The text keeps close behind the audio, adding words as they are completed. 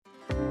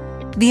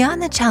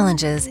Beyond the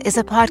Challenges is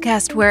a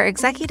podcast where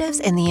executives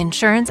in the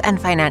insurance and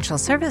financial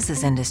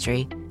services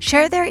industry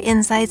share their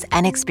insights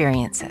and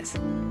experiences.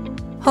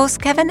 Hosts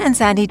Kevin and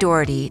Sandy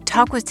Doherty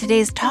talk with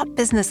today's top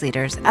business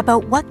leaders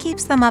about what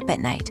keeps them up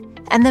at night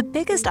and the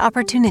biggest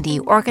opportunity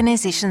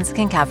organizations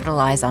can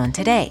capitalize on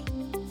today.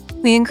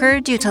 We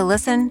encourage you to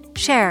listen,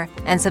 share,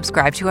 and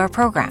subscribe to our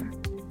program.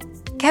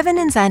 Kevin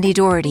and Sandy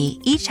Doherty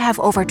each have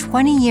over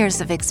 20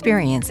 years of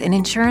experience in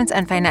insurance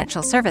and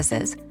financial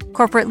services,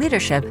 corporate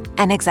leadership,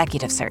 and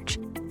executive search.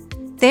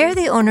 They are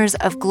the owners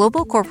of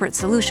Global Corporate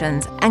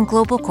Solutions and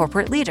Global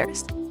Corporate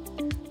Leaders.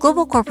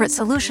 Global Corporate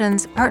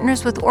Solutions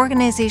partners with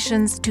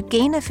organizations to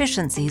gain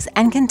efficiencies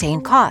and contain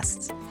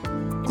costs.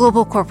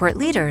 Global Corporate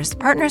Leaders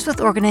partners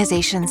with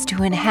organizations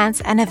to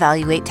enhance and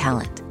evaluate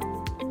talent.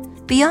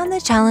 Beyond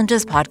the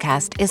Challenges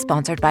podcast is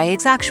sponsored by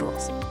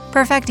Exactuals,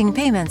 perfecting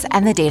payments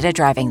and the data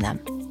driving them.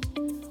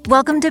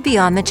 Welcome to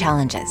Beyond the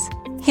Challenges.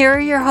 Here are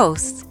your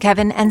hosts,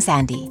 Kevin and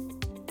Sandy.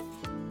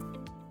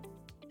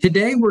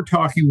 Today, we're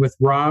talking with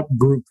Rob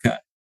Grubka,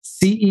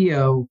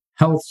 CEO,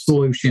 Health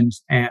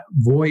Solutions at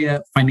Voya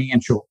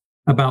Financial,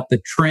 about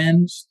the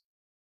trends,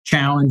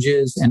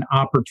 challenges, and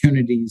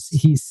opportunities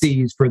he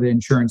sees for the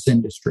insurance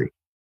industry.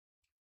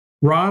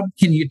 Rob,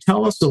 can you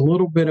tell us a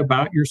little bit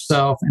about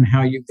yourself and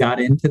how you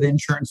got into the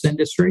insurance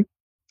industry?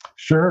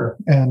 Sure,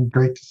 and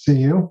great to see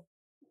you.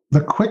 The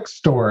quick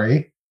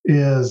story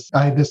is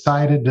I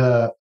decided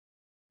to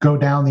go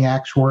down the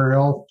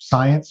actuarial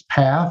science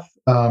path.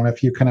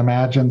 If you can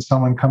imagine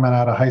someone coming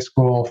out of high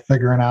school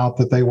figuring out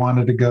that they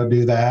wanted to go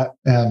do that,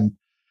 and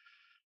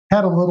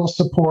had a little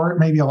support,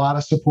 maybe a lot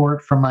of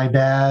support from my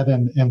dad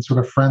and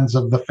sort of friends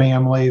of the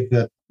family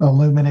that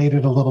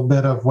illuminated a little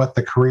bit of what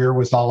the career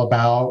was all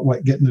about,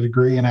 what getting a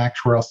degree in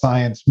actuarial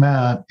science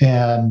meant,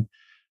 and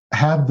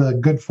had the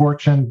good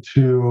fortune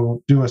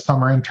to do a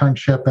summer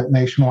internship at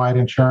Nationwide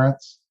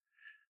Insurance,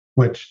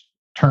 which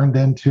turned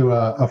into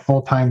a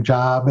full-time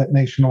job at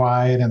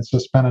Nationwide, and so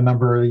spent a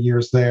number of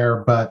years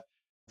there. But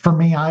for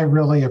me, I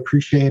really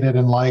appreciated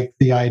and liked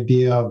the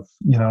idea of,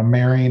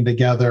 marrying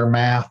together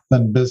math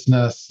and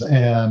business,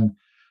 and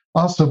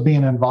also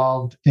being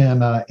involved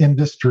in an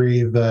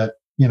industry that,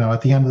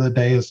 at the end of the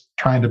day is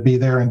trying to be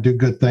there and do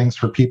good things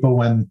for people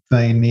when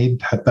they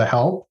need the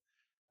help.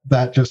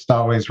 That just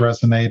always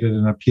resonated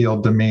and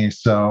appealed to me.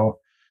 So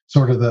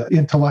sort of the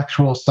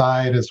intellectual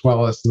side, as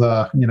well as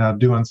the,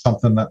 doing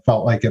something that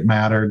felt like it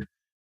mattered,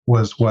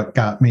 was what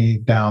got me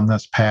down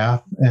this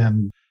path.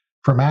 And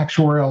from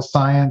actuarial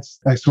science,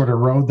 I sort of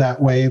rode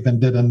that wave and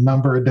did a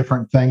number of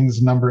different things,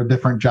 a number of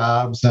different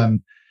jobs.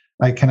 And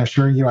I can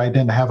assure you, I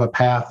didn't have a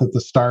path at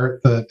the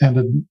start that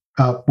ended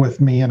up with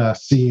me in a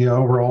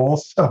CEO role.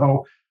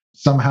 So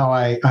somehow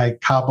I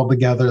cobbled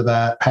together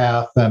that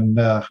path and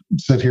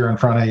sit here in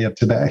front of you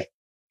today.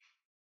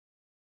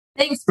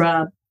 Thanks,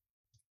 Rob.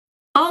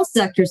 All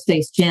sectors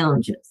face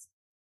challenges,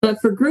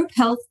 but for group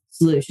health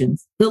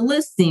solutions, the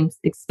list seems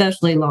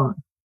especially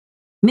long.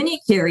 Many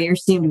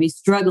carriers seem to be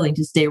struggling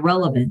to stay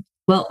relevant,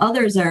 while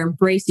others are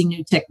embracing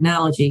new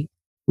technology,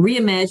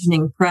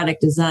 reimagining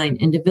product design,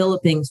 and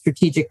developing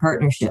strategic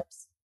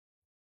partnerships.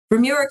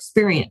 From your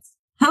experience,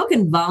 how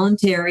can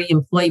voluntary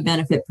employee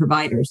benefit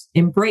providers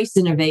embrace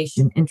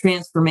innovation and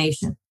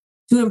transformation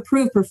to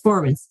improve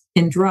performance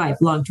and drive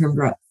long-term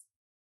growth?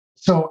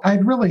 So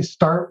I'd really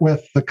start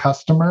with the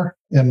customer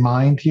in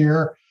mind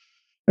here.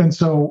 And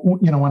so,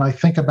 when I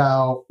think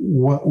about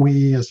what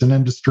we as an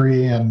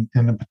industry, and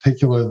in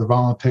particular the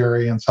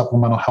voluntary and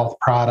supplemental health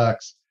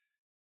products,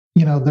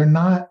 they're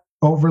not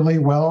overly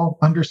well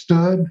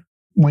understood.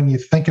 When you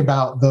think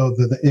about, though,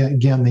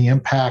 the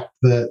impact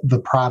that the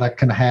product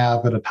can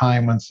have at a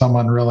time when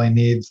someone really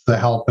needs the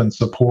help and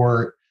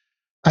support,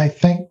 I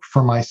think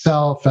for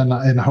myself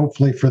and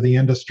hopefully for the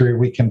industry,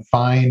 we can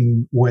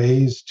find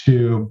ways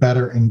to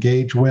better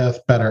engage with,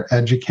 better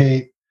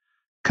educate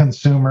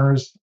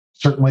consumers.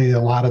 Certainly, a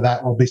lot of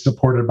that will be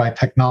supported by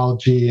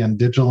technology and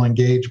digital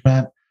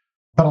engagement.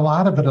 But a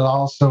lot of it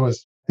also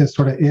is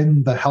sort of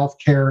in the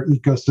healthcare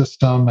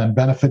ecosystem and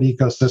benefit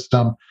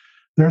ecosystem.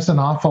 There's an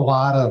awful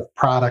lot of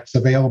products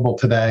available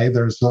today.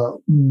 There's a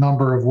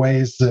number of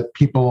ways that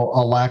people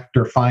elect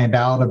or find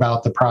out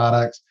about the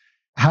products.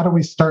 How do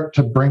we start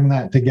to bring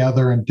that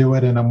together and do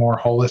it in a more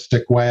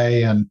holistic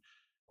way, and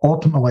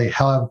ultimately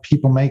have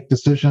people make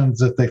decisions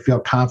that they feel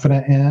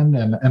confident in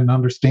and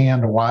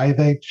understand why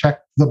they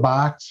checked the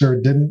box or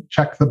didn't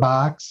check the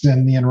box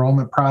in the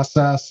enrollment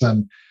process?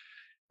 And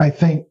I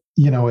think,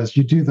 as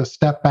you do the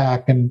step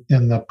back in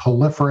the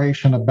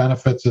proliferation of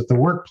benefits at the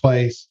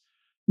workplace,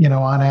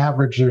 on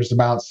average, there's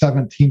about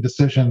 17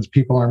 decisions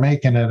people are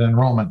making at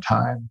enrollment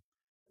time.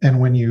 And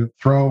when you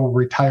throw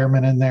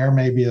retirement in there,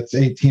 maybe it's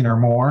 18 or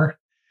more.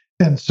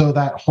 And so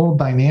that whole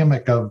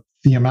dynamic of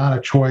the amount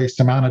of choice,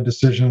 amount of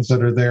decisions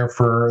that are there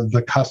for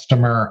the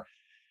customer,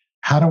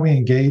 how do we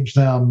engage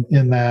them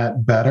in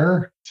that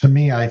better? To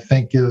me, I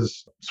think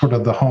is sort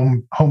of the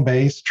home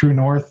base, true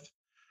north,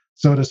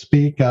 so to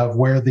speak, of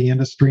where the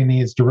industry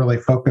needs to really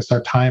focus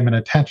our time and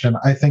attention.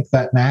 I think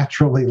that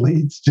naturally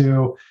leads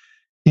to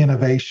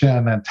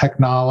innovation and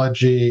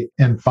technology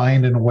and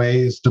finding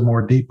ways to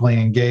more deeply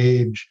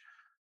engage,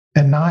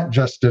 and not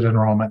just at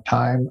enrollment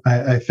time.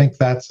 I think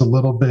that's a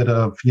little bit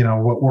of,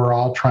 what we're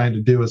all trying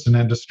to do as an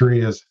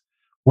industry is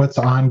what's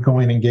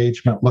ongoing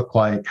engagement look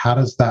like? How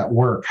does that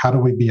work? How do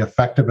we be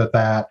effective at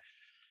that?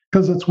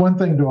 Because it's one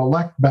thing to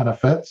elect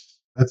benefits.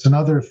 It's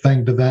another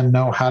thing to then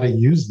know how to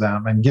use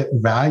them and get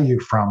value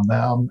from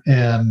them.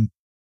 And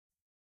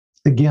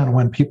again,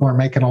 when people are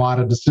making a lot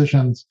of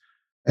decisions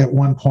at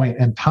one point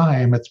in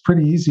time, it's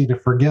pretty easy to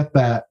forget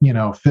that,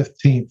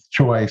 15th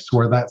choice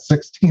or that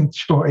 16th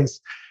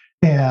choice.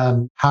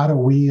 And how do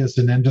we as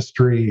an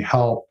industry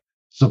help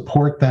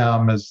support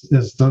them as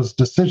those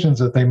decisions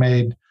that they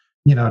made,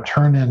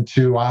 turn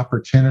into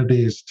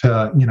opportunities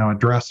to,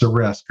 address a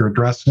risk or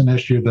address an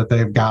issue that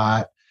they've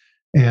got.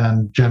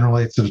 And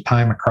generally it's at a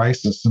time of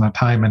crisis and a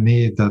time of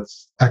need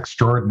that's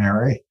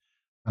extraordinary.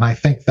 And I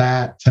think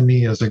that to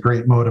me is a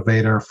great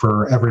motivator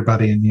for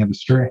everybody in the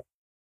industry.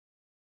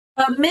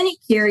 Many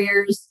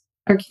carriers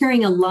are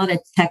carrying a lot of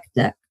tech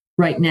debt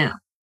right now.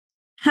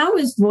 How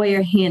is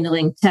Voya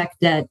handling tech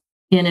debt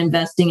and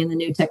investing in the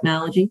new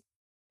technology?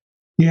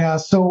 Yeah,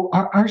 so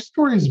our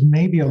story is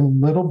maybe a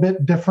little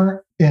bit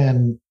different.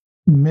 And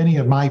many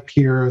of my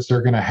peers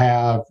are going to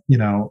have,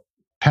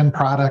 10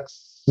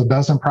 products, a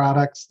dozen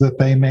products that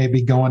they may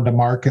be going to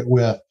market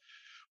with.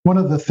 One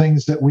of the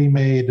things that we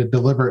made a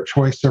deliberate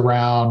choice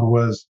around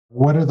was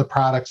what are the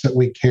products that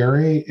we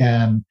carry?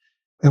 And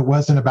it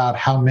wasn't about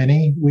how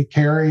many we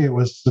carry, it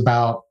was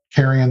about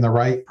carrying the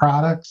right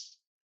products.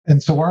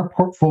 And so our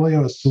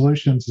portfolio of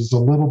solutions is a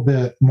little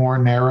bit more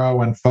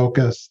narrow and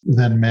focused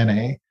than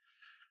many.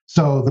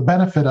 So the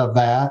benefit of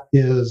that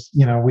is,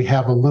 we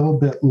have a little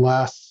bit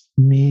less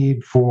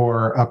need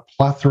for a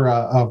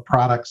plethora of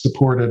products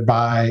supported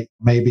by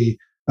maybe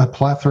a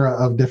plethora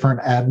of different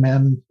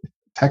admin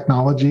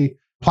technology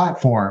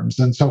platforms.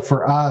 And so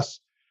for us,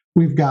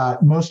 we've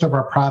got most of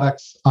our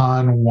products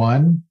on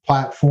one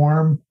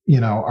platform.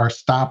 Our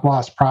stop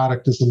loss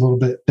product is a little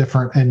bit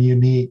different and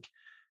unique,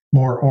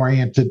 more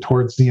oriented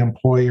towards the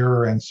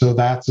employer. And so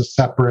that's a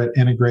separate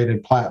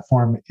integrated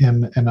platform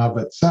in and of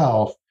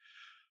itself.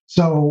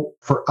 So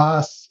for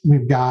us,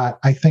 we've got,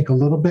 I think, a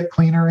little bit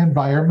cleaner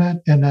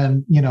environment. And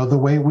then, the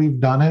way we've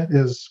done it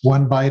is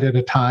one bite at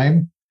a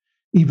time.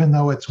 Even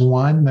though it's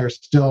one, there's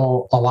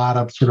still a lot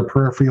of sort of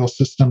peripheral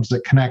systems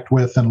that connect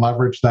with and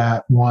leverage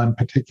that one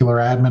particular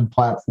admin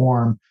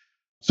platform.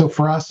 So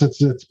for us,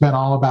 it's been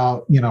all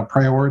about,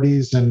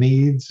 priorities and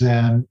needs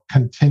and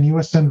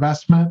continuous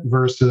investment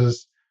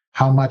versus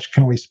how much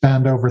can we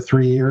spend over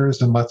 3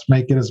 years and let's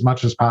make it as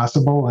much as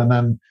possible. And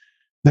then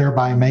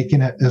thereby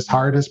making it as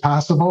hard as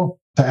possible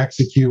to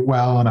execute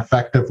well and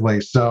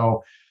effectively.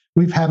 So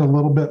we've had a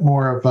little bit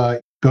more of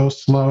a go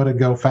slow to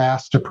go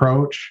fast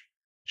approach,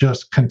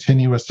 just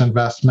continuous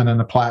investment in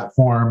the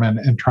platform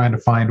and trying to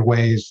find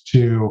ways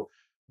to,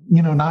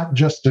 not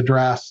just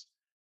address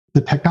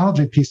the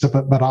technology piece of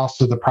it, but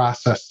also the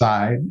process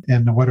side.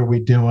 And what are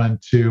we doing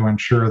to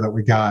ensure that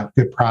we got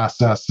good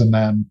process? And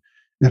then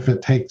if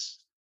it takes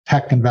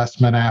tech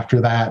investment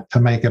after that to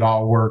make it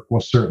all work,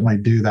 we'll certainly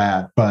do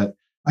that. But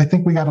I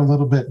think we got a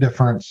little bit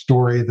different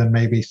story than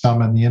maybe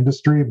some in the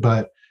industry,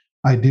 but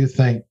I do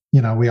think,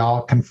 we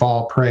all can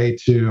fall prey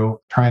to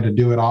trying to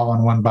do it all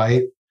in one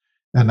bite.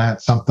 And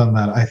that's something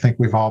that I think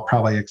we've all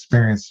probably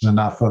experienced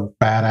enough of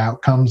bad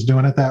outcomes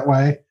doing it that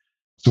way.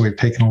 So we've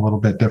taken a little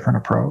bit different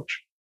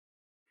approach.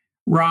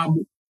 Rob,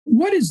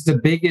 what is the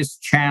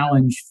biggest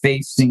challenge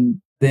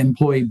facing the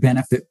employee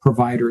benefit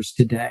providers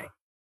today?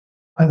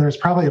 There's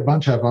probably a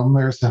bunch of them.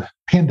 There's a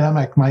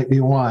pandemic might be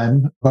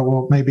one, but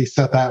we'll maybe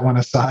set that one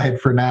aside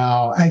for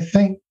now. I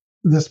think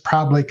this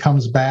probably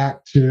comes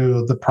back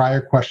to the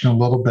prior question a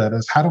little bit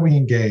is how do we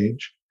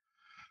engage?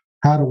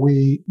 How do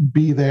we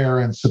be there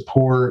and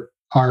support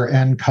our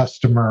end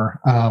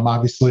customer?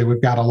 Obviously,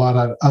 we've got a lot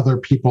of other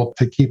people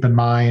to keep in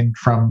mind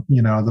from,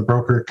 the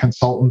broker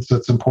consultants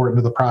that's important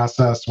to the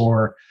process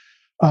or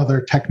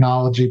other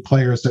technology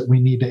players that we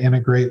need to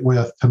integrate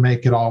with to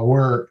make it all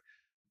work.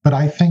 But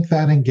I think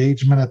that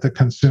engagement at the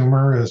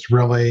consumer is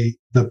really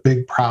the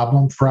big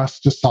problem for us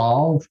to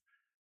solve.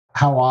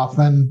 How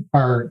often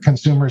are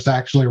consumers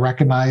actually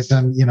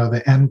recognizing,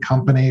 the end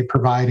company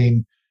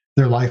providing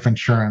their life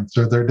insurance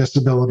or their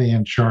disability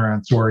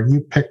insurance, or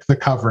you pick the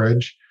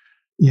coverage?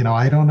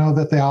 I don't know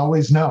that they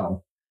always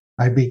know.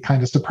 I'd be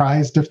kind of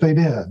surprised if they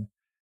did.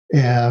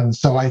 And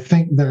so I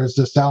think there's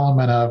this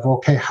element of,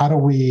 okay, how do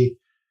we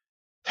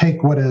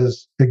take what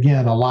is,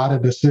 again, a lot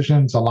of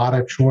decisions, a lot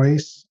of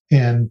choice,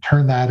 and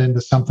turn that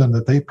into something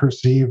that they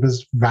perceive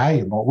as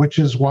valuable, which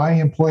is why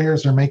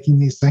employers are making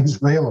these things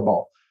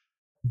available.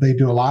 They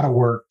do a lot of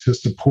work to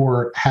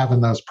support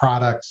having those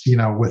products,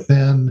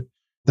 within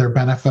their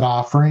benefit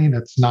offering.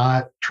 It's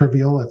not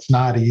trivial. It's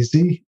not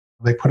easy.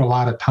 They put a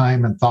lot of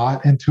time and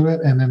thought into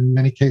it, and in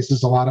many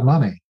cases, a lot of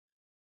money.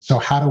 So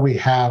how do we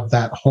have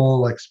that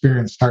whole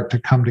experience start to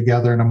come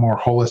together in a more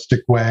holistic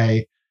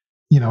way?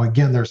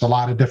 Again, there's a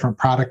lot of different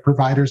product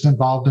providers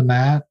involved in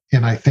that.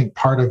 And I think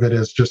part of it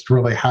is just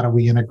really how do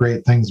we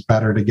integrate things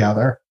better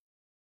together?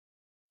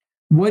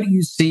 What do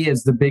you see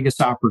as the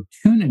biggest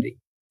opportunity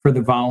for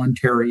the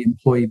voluntary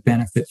employee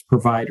benefits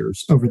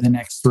providers over the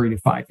next 3 to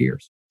 5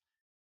 years?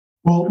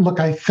 Well, look,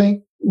 I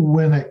think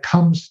when it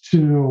comes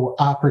to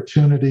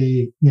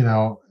opportunity,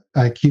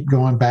 I keep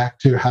going back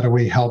to how do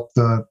we help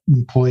the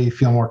employee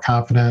feel more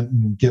confident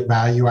and get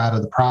value out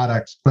of the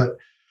products. But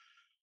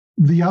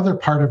the other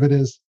part of it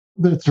is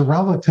that it's a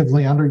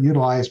relatively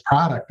underutilized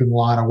product in a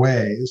lot of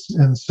ways.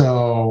 And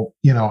so,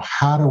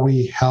 how do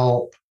we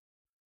help,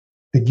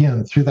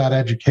 again, through that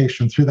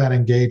education, through that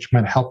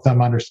engagement, help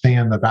them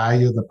understand the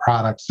value of the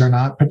products? They're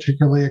not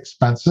particularly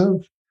expensive.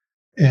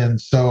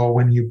 And so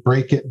when you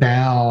break it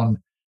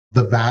down,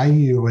 the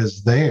value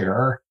is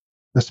there,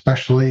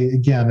 especially,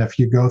 again, if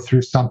you go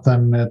through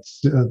something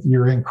that's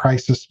you're in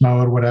crisis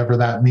mode, whatever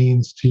that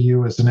means to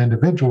you as an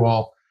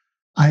individual.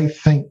 I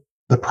think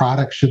the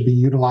product should be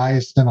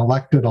utilized and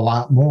elected a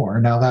lot more.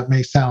 Now, that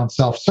may sound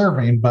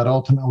self-serving, but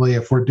ultimately,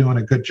 if we're doing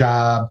a good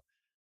job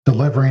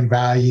delivering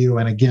value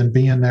and, again,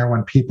 being there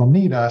when people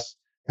need us,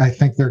 I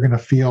think they're going to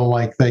feel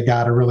like they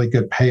got a really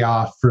good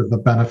payoff for the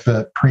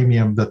benefit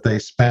premium that they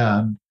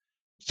spend.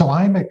 So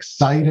I'm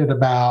excited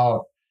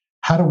about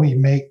how do we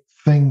make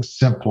things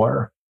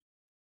simpler.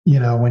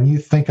 When you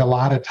think a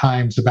lot of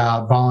times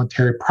about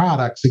voluntary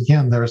products,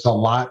 again, there's a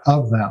lot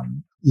of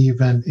them.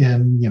 Even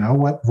in,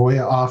 what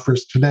Voya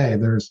offers today,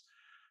 there's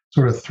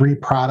sort of 3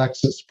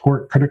 products that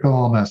support critical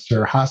illness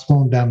or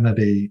hospital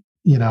indemnity,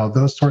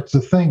 those sorts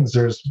of things.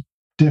 There's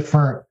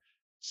different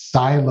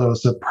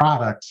silos of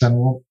products,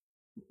 and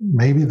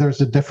maybe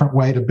there's a different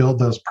way to build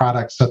those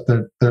products so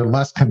that they're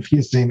less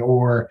confusing,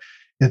 or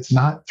it's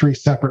not 3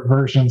 separate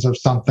versions of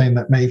something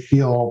that may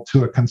feel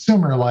to a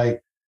consumer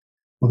like,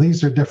 well,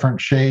 these are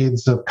different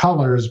shades of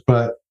colors,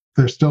 but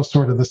they're still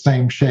sort of the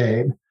same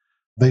shade.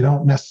 They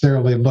don't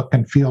necessarily look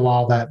and feel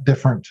all that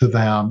different to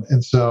them.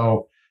 And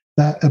so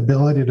that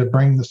ability to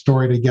bring the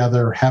story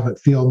together, have it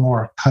feel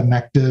more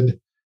connected,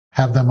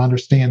 have them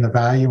understand the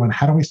value, and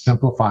how do we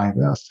simplify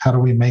this? How do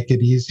we make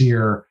it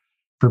easier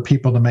for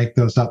people to make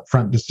those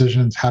upfront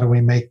decisions? How do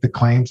we make the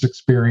claims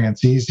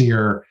experience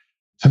easier?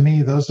 To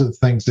me, those are the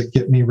things that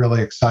get me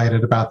really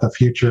excited about the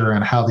future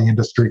and how the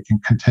industry can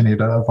continue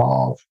to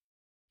evolve.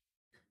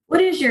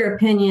 What is your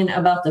opinion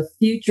about the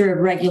future of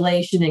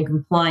regulation and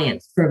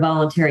compliance for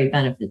voluntary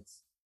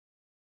benefits?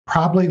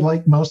 Probably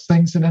like most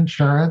things in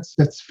insurance,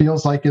 it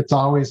feels like it's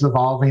always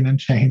evolving and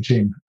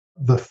changing.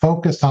 The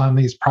focus on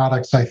these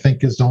products, I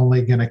think, is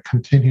only going to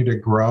continue to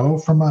grow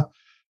from a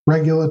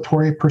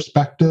regulatory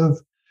perspective.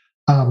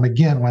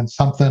 Again, when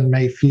something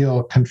may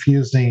feel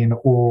confusing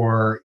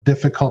or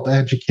difficult to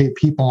educate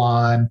people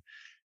on,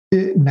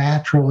 it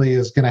naturally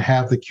is going to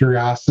have the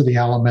curiosity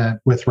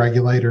element with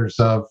regulators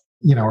of,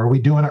 are we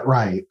doing it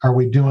right? Are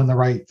we doing the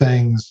right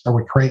things? Are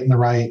we creating the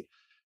right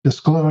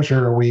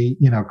disclosure? Are we,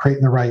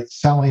 creating the right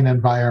selling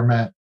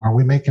environment? Are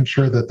we making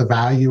sure that the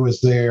value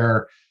is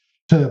there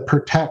to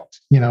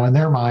protect, in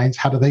their minds,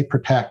 how do they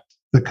protect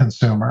the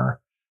consumer?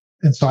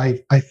 And so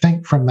I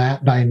think from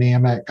that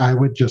dynamic, I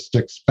would just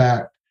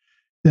expect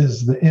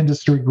as the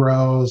industry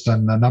grows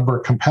and the number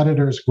of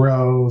competitors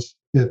grows,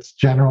 it's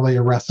generally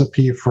a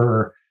recipe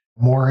for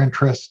more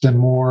interest and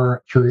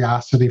more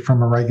curiosity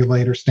from a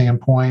regulator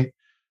standpoint.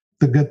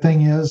 The good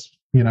thing is,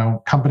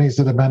 companies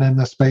that have been in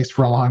this space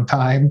for a long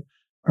time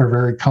are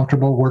very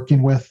comfortable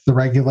working with the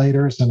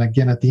regulators. And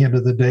again, at the end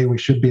of the day, we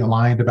should be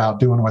aligned about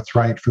doing what's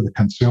right for the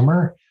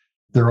consumer.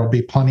 There will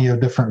be plenty of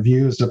different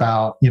views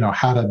about,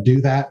 how to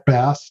do that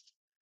best.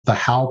 The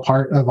how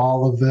part of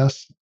all of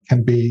this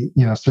can be,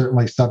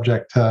 certainly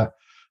subject to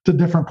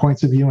different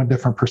points of view and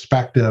different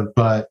perspective,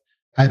 but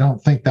I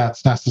don't think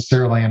that's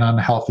necessarily an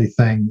unhealthy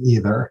thing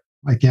either.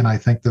 Again, I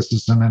think this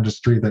is an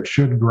industry that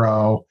should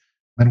grow.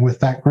 And with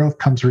that growth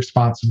comes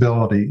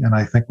responsibility. And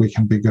I think we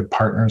can be good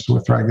partners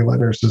with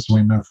regulators as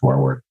we move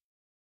forward.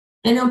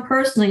 I know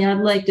personally, I'd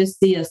like to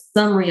see a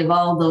summary of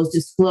all those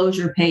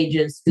disclosure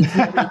pages because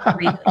nobody can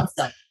read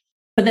them.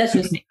 But that's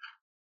just me.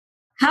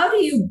 How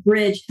do you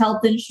bridge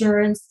health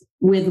insurance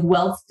with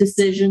wealth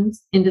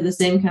decisions into the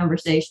same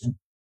conversation?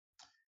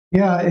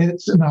 Yeah,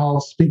 and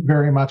I'll speak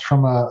very much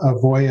from a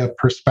Voya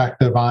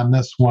perspective on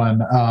this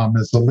one.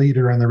 As a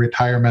leader in the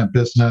retirement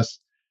business,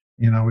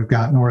 we've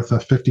got north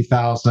of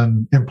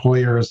 50,000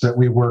 employers that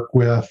we work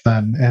with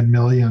and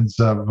millions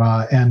of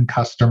end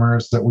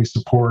customers that we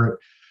support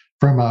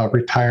from a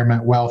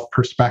retirement wealth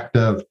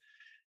perspective.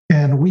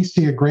 And we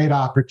see a great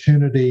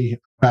opportunity,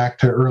 back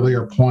to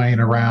earlier point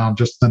around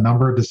just the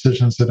number of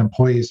decisions that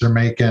employees are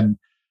making.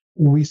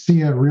 We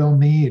see a real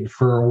need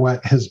for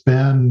what has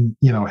been,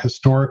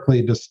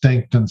 historically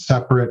distinct and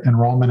separate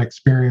enrollment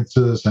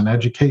experiences and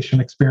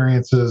education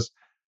experiences.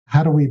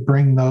 How do we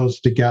bring those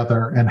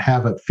together and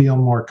have it feel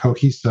more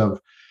cohesive?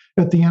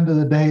 At the end of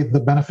the day, the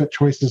benefit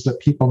choices that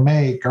people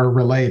make are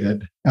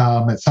related.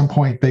 At some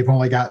point, they've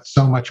only got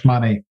so much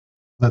money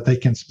that they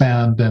can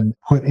spend and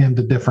put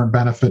into different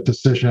benefit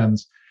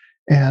decisions.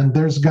 And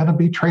there's going to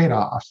be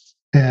trade-offs.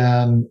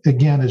 And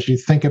again, as you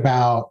think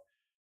about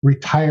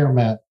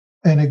retirement,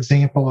 an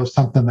example of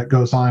something that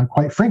goes on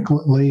quite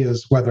frequently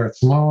is whether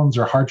it's loans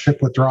or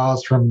hardship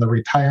withdrawals from the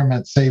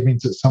retirement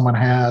savings that someone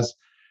has.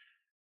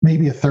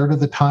 Maybe a third of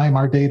the time,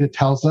 our data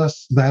tells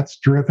us that's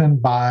driven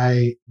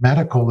by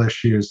medical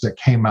issues that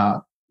came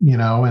up,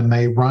 and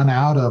they run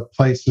out of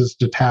places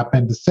to tap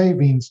into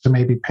savings to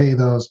maybe pay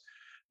those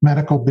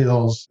medical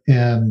bills.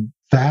 And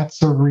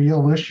that's a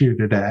real issue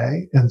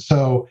today. And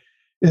so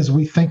as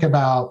we think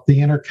about the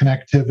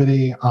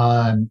interconnectivity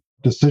on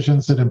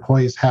decisions that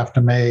employees have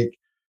to make,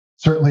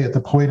 certainly at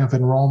the point of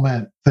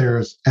enrollment,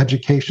 there's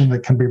education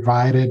that can be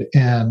provided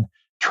and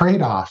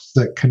trade-offs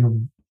that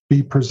can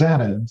be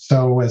presented.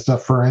 So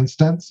for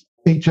instance,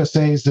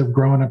 HSAs have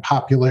grown in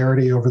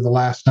popularity over the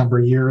last number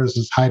of years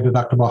as high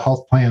deductible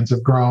health plans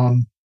have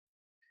grown.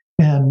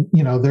 And,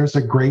 there's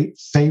a great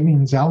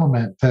savings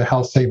element to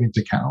health savings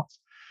accounts.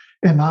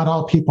 And not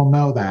all people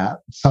know that.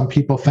 Some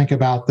people think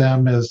about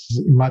them as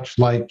much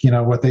like,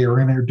 what they were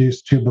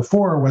introduced to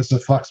before was a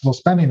flexible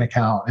spending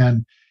account.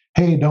 And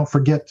hey, don't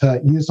forget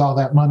to use all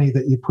that money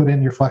that you put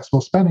in your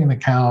flexible spending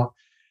account.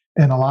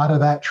 And a lot of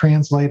that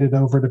translated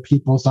over to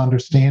people's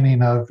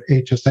understanding of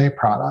HSA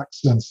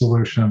products and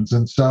solutions.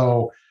 And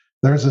so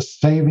there's a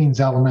savings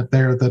element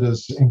there that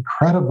is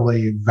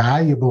incredibly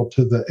valuable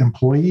to the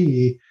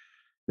employee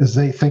as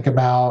they think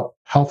about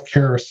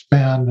healthcare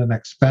spend and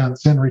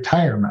expense in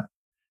retirement.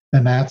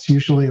 And that's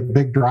usually a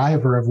big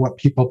driver of what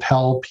people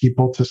tell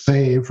people to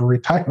save for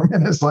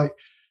retirement is like,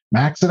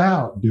 max it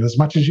out, do as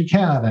much as you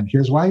can. And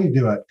here's why you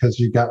do it, because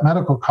you've got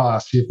medical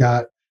costs, you've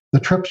got the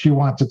trips you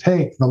want to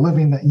take, the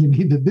living that you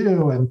need to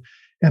do,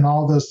 and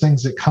all those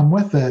things that come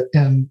with it.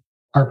 And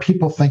are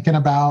people thinking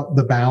about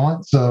the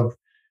balance of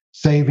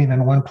saving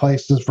in one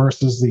place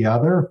versus the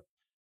other?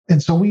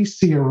 And so we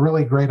see a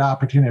really great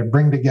opportunity to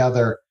bring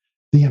together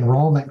the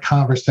enrollment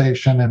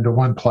conversation into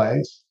one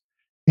place.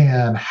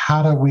 And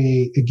how do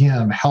we,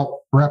 again,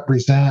 help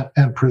represent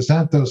and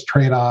present those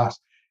trade-offs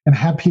and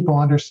have people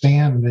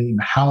understand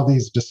how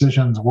these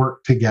decisions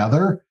work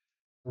together?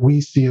 We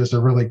see as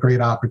a really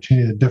great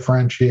opportunity to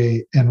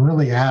differentiate and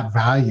really add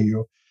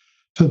value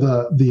to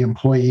the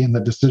employee and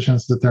the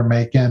decisions that they're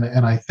making.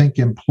 And I think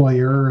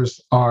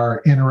employers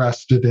are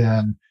interested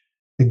in,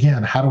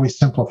 again, how do we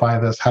simplify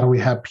this? How do we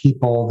have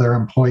people, their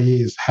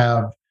employees,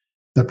 have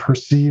the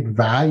perceived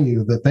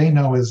value that they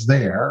know is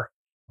there,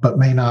 but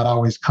may not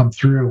always come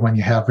through when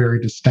you have very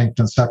distinct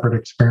and separate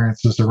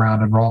experiences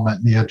around enrollment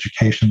and the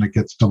education that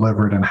gets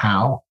delivered and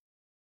how.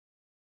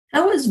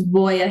 How is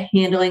Voya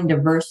handling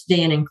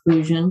diversity and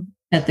inclusion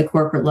at the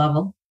corporate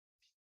level?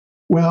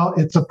 Well,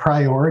 it's a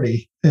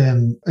priority,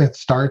 and it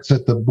starts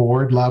at the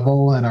board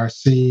level and our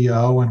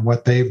CEO and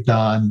what they've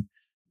done.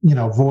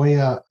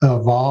 Voya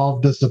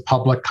evolved as a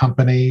public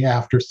company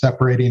after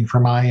separating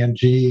from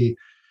ING.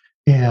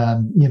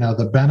 And,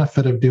 the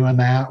benefit of doing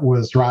that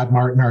was Rod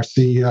Martin, our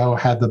CEO,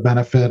 had the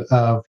benefit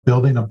of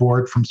building a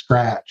board from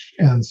scratch.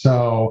 And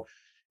so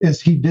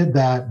as he did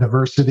that,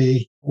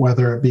 diversity,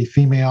 whether it be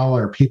female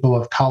or people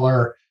of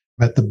color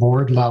at the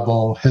board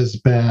level, has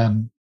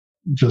been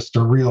just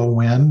a real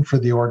win for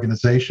the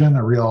organization,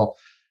 a real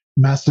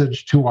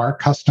message to our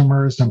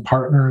customers and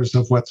partners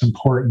of what's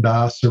important to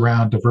us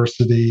around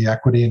diversity,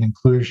 equity, and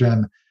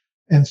inclusion.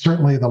 And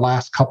certainly the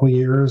last couple of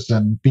years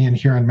and being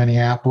here in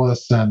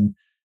Minneapolis and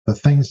the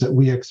things that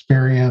we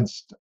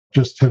experienced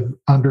just have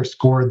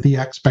underscored the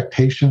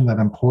expectation that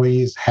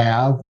employees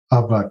have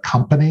of a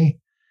company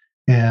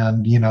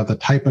and, the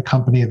type of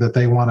company that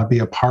they want to be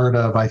a part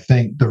of. I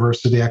think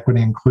diversity,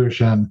 equity,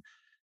 inclusion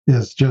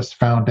is just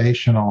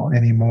foundational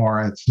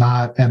anymore. It's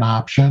not an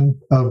option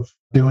of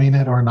doing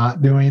it or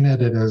not doing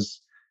it. It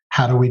is,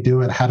 how do we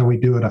do it? How do we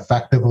do it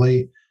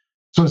effectively?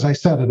 So as I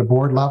said, at a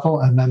board level,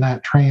 and then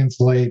that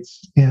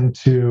translates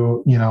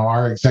into,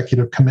 our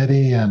executive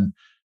committee and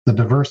the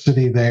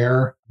diversity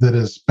there that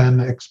has been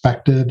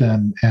expected,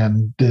 and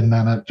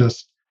then it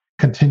just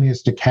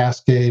continues to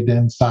cascade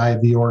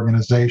inside the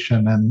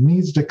organization and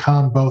needs to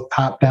come both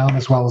top down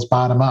as well as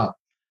bottom up.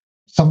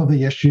 Some of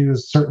the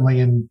issues, certainly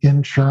in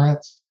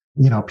insurance,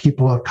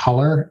 people of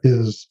color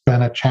has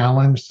been a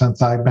challenge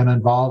since I've been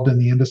involved in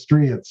the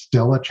industry. It's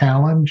still a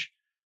challenge.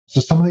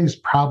 So some of these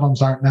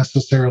problems aren't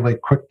necessarily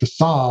quick to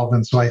solve.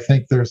 And so I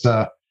think there's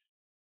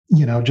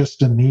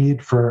just a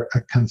need for a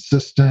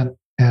consistent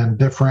and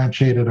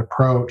differentiated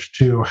approach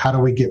to how do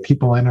we get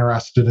people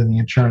interested in the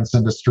insurance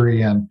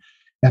industry, and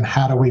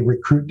how do we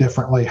recruit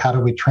differently? How do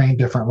we train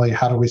differently?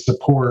 How do we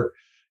support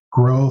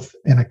growth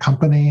in a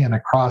company and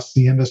across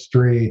the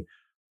industry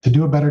to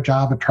do a better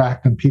job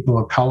attracting people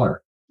of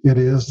color? It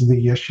is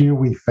the issue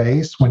we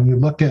face. When you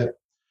look at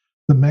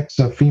the mix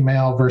of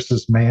female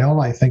versus male,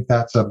 I think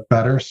that's a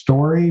better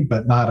story,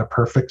 but not a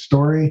perfect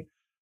story.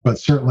 But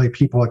certainly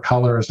people of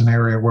color is an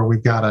area where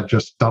we've got to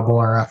just double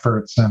our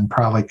efforts and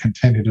probably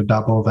continue to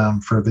double them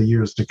for the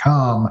years to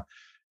come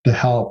to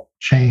help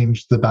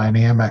change the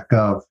dynamic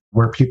of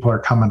where people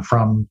are coming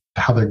from,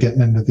 how they're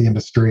getting into the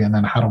industry, and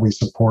then how do we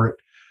support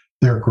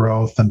their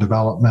growth and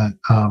development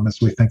as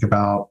we think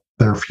about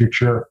their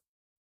future.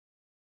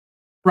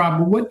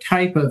 Rob, what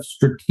type of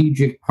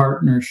strategic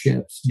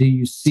partnerships do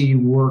you see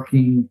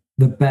working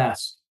the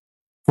best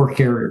for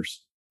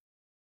carriers?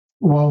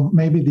 Well,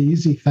 maybe the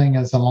easy thing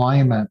is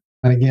alignment.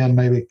 And again,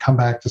 maybe come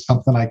back to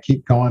something I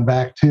keep going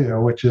back to,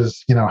 which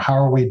is, how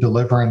are we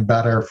delivering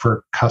better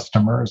for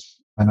customers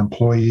and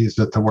employees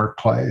at the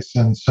workplace?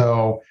 And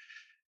so,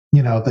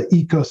 the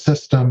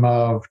ecosystem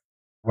of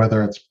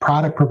whether it's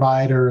product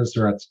providers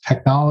or it's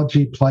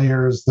technology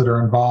players that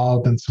are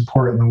involved in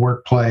supporting the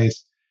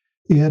workplace,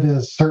 it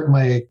is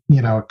certainly,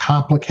 a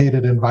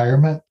complicated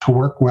environment to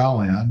work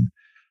well in.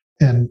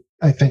 And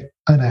I think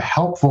in a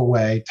helpful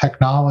way,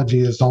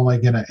 technology is only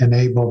going to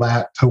enable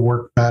that to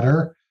work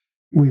better.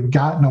 We've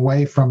gotten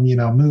away from,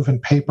 moving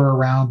paper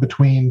around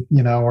between,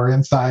 or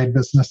inside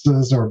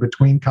businesses or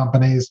between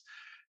companies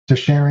to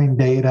sharing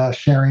data,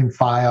 sharing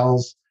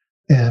files.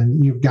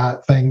 And you've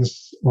got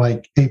things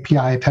like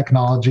API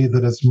technology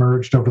that has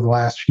merged over the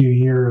last few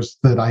years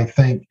that I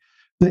think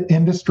the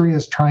industry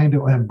is trying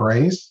to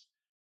embrace.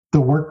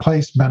 The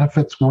workplace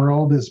benefits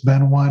world has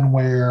been one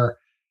where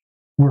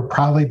we've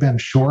probably been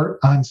short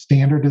on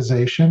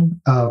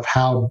standardization of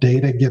how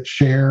data gets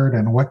shared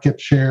and what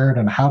gets shared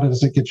and how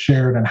does it get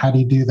shared and how do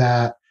you do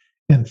that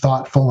in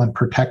thoughtful and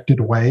protected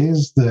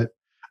ways that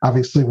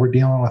obviously we're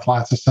dealing with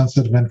lots of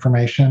sensitive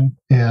information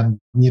and,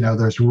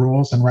 there's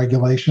rules and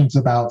regulations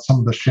about some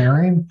of the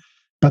sharing,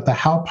 but the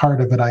how part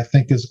of it, I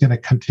think, is going to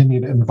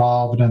continue to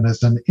evolve. And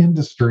as an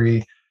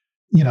industry,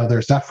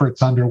 there's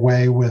efforts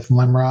underway with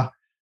LIMRA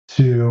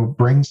to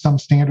bring some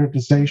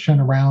standardization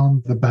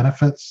around the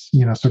benefits,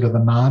 sort of the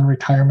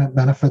non-retirement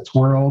benefits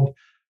world.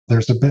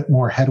 There's a bit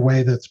more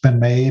headway that's been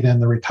made in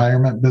the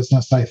retirement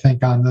business, I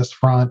think, on this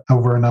front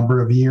over a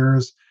number of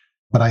years.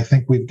 But I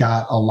think we've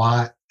got a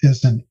lot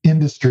as an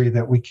industry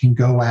that we can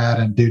go at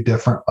and do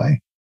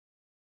differently.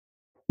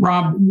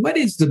 Rob, what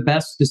is the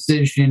best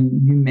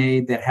decision you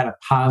made that had a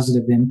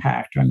positive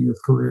impact on your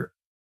career?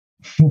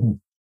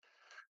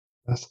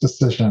 Best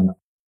decision.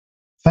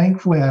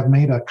 Thankfully, I've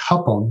made a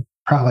couple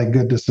probably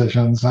good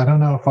decisions. I don't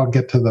know if I'll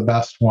get to the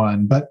best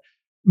one, but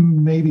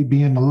maybe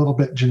being a little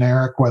bit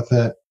generic with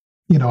it,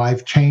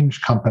 I've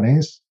changed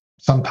companies,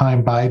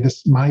 sometimes by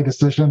my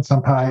decision,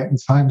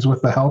 sometimes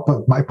with the help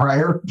of my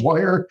prior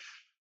employer.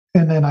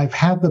 And then I've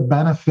had the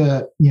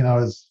benefit,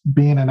 as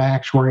being an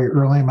actuary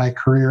early in my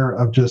career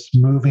of just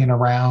moving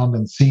around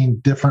and seeing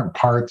different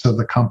parts of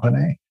the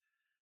company.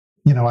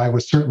 I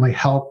was certainly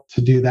helped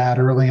to do that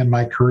early in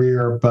my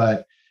career,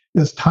 but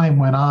as time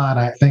went on,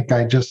 I think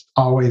I just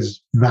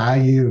always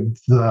valued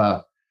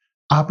the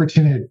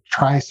opportunity to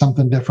try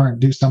something different,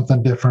 do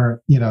something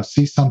different,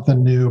 see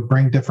something new,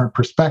 bring different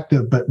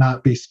perspective, but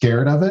not be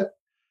scared of it.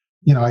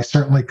 I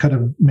certainly could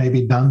have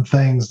maybe done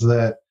things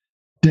that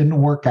didn't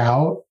work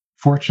out.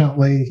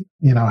 Fortunately,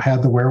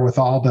 had the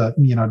wherewithal to,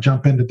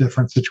 jump into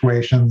different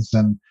situations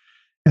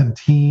and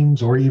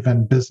teams or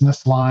even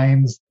business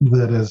lines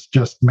that has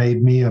just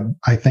made me,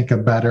 I think, a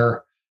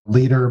better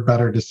leader,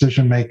 better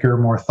decision maker,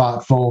 more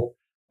thoughtful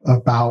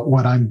about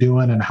what I'm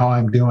doing and how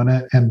I'm doing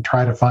it, and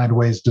try to find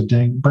ways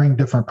to bring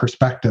different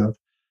perspective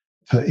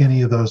to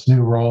any of those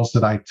new roles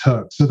that I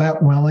took. So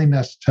that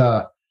willingness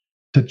to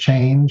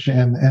change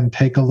and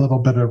take a little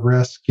bit of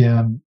risk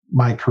in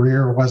my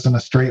career wasn't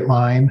a straight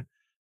line,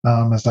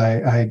 as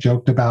I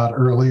joked about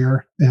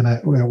earlier, and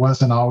it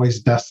wasn't always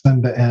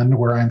destined to end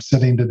where I'm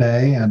sitting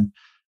today. And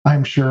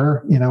I'm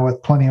sure,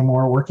 with plenty of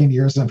more working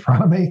years in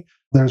front of me,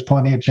 there's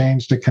plenty of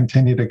change to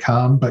continue to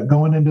come. But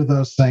going into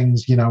those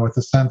things, with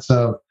a sense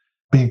of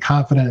being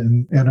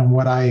confident in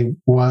what I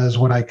was,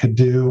 what I could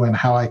do, and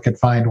how I could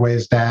find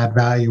ways to add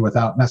value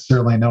without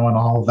necessarily knowing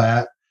all of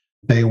that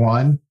day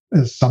one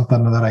is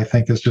something that I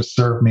think has just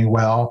served me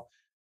well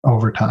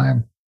over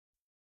time.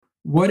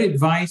 What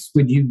advice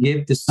would you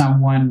give to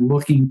someone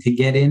looking to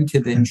get into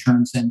the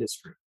insurance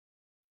industry?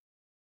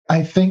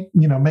 I think,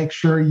 make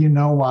sure you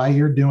know why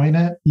you're doing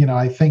it.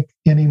 I think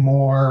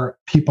anymore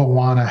people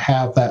want to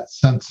have that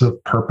sense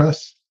of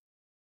purpose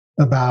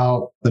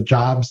about the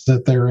jobs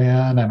that they're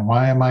in and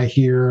why am I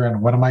here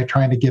and what am I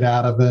trying to get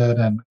out of it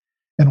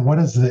and what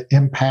is the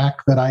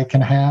impact that I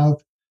can have.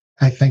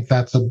 I think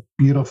that's a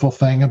beautiful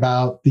thing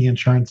about the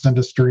insurance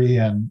industry.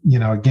 And,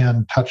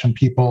 again, touching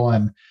people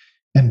and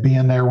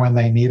being there when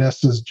they need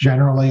us is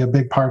generally a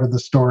big part of the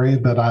story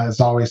that has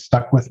always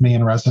stuck with me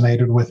and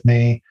resonated with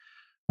me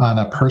on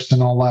a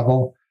personal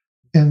level.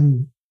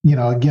 And,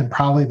 again,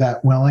 probably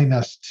that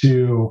willingness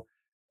to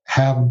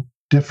have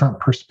different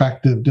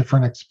perspective,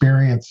 different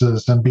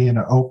experiences, and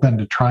being open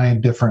to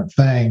trying different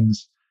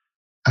things.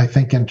 I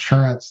think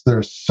insurance,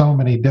 there's so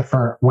many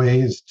different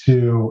ways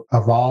to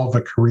evolve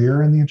a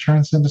career in the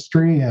insurance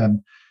industry.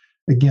 And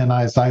again,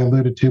 as I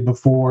alluded to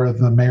before,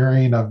 the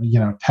marrying of,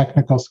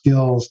 technical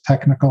skills,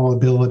 technical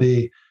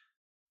ability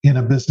in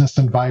a business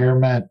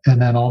environment,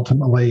 and then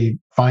ultimately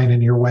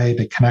finding your way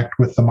to connect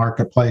with the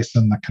marketplace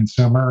and the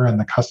consumer and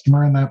the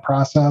customer in that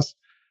process,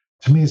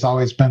 to me has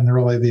always been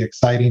really the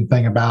exciting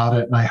thing about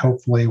it. And I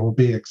hopefully will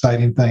be an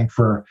exciting thing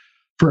for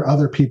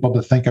other people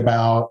to think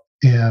about.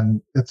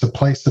 And it's a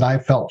place that I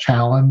felt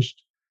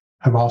challenged,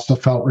 have also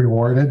felt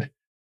rewarded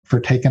for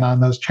taking on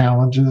those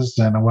challenges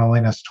and a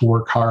willingness to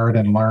work hard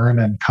and learn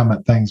and come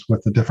at things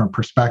with a different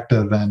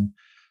perspective. And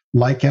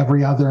like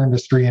every other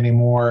industry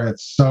anymore,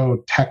 it's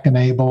so tech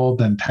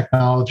enabled and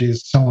technology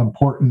is so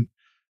important.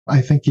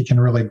 I think you can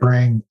really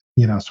bring,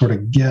 sort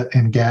of get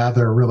and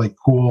gather a really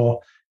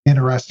cool,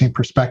 interesting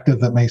perspective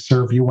that may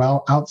serve you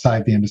well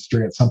outside the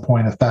industry at some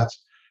point. If that's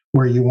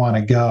where you want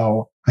to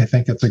go, I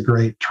think it's a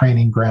great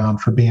training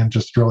ground for being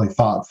just really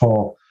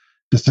thoughtful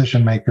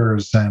decision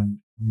makers and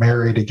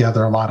marry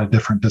together a lot of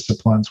different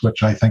disciplines,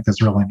 which I think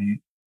is really neat.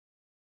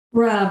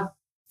 Rob,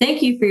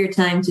 thank you for your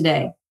time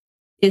today.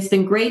 It's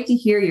been great to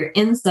hear your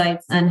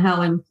insights on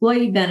how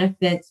employee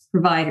benefits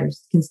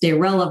providers can stay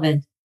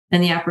relevant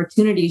and the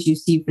opportunities you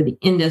see for the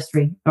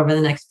industry over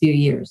the next few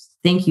years.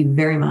 Thank you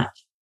very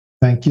much.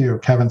 Thank you,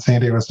 Kevin,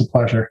 Sandy. It was a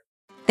pleasure.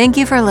 Thank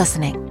you for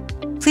listening.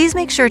 Please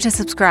make sure to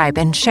subscribe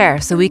and share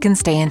so we can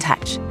stay in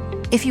touch.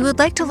 If you would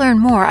like to learn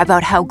more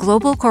about how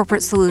global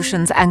corporate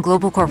solutions and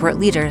global corporate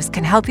leaders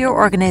can help your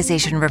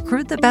organization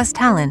recruit the best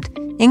talent,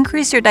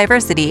 increase your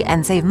diversity,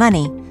 and save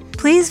money,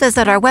 please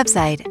visit our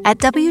website at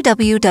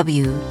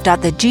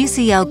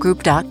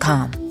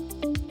www.thegclgroup.com.